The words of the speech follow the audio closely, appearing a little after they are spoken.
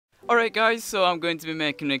Alright guys, so I'm going to be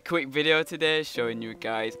making a quick video today showing you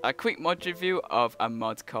guys a quick mod review of a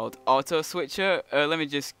mod called AutoSwitcher. Let me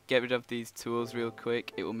just get rid of these tools real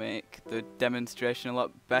quick, it will make the demonstration a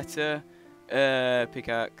lot better.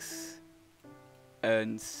 Pickaxe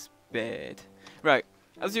and spade. Right,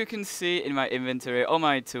 as you can see in my inventory, all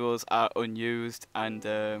my tools are unused, and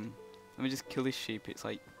let me just kill this sheep, it's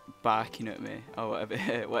like barking at me, or whatever,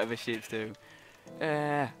 whatever sheep do.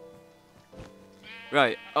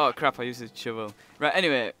 Right, oh crap, I used a shovel. Right,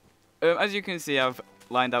 anyway, as you can see, I've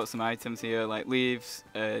lined out some items here, like leaves,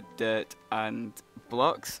 dirt, and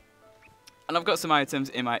blocks. And I've got some items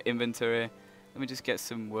in my inventory. Let me just get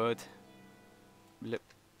some wood. Right,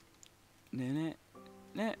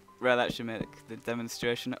 that should make the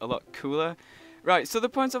demonstration a lot cooler. Right, so the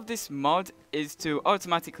point of this mod is to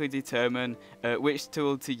automatically determine which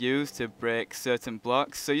tool to use to break certain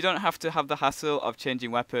blocks. So you don't have to have the hassle of changing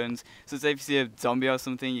weapons. So say if you see a zombie or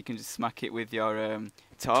something, you can just smack it with your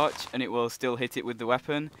torch and it will still hit it with the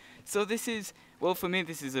weapon. So this is, well, for me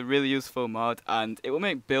this is a really useful mod, and it will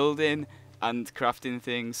make building and crafting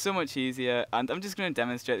things so much easier, and I'm just going to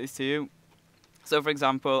demonstrate this to you. So for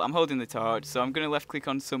example, I'm holding the torch, so I'm going to left click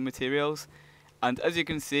on some materials. And as you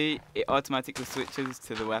can see, it automatically switches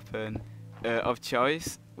to the weapon of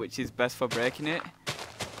choice, which is best for breaking it.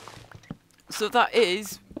 So that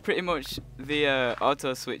is pretty much the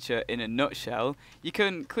auto switcher in a nutshell. You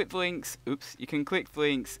can click the links. You can click the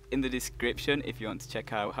links in the description if you want to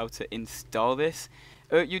check out how to install this.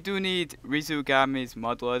 You do need Risugami's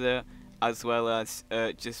mod loader, as well as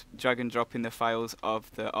just drag and dropping the files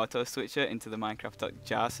of the auto switcher into the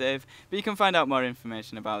Minecraft.jar save. But you can find out more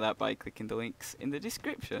information about that by clicking the links in the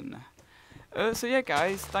description. So yeah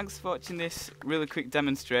guys, thanks for watching this really quick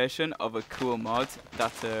demonstration of a cool mod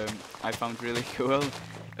that I found really cool.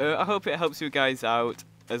 I hope it helps you guys out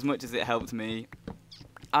as much as it helped me.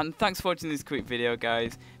 And thanks for watching this quick video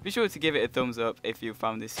guys. Be sure to give it a thumbs up if you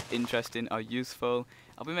found this interesting or useful.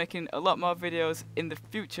 I'll be making a lot more videos in the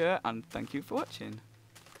future, and thank you for watching.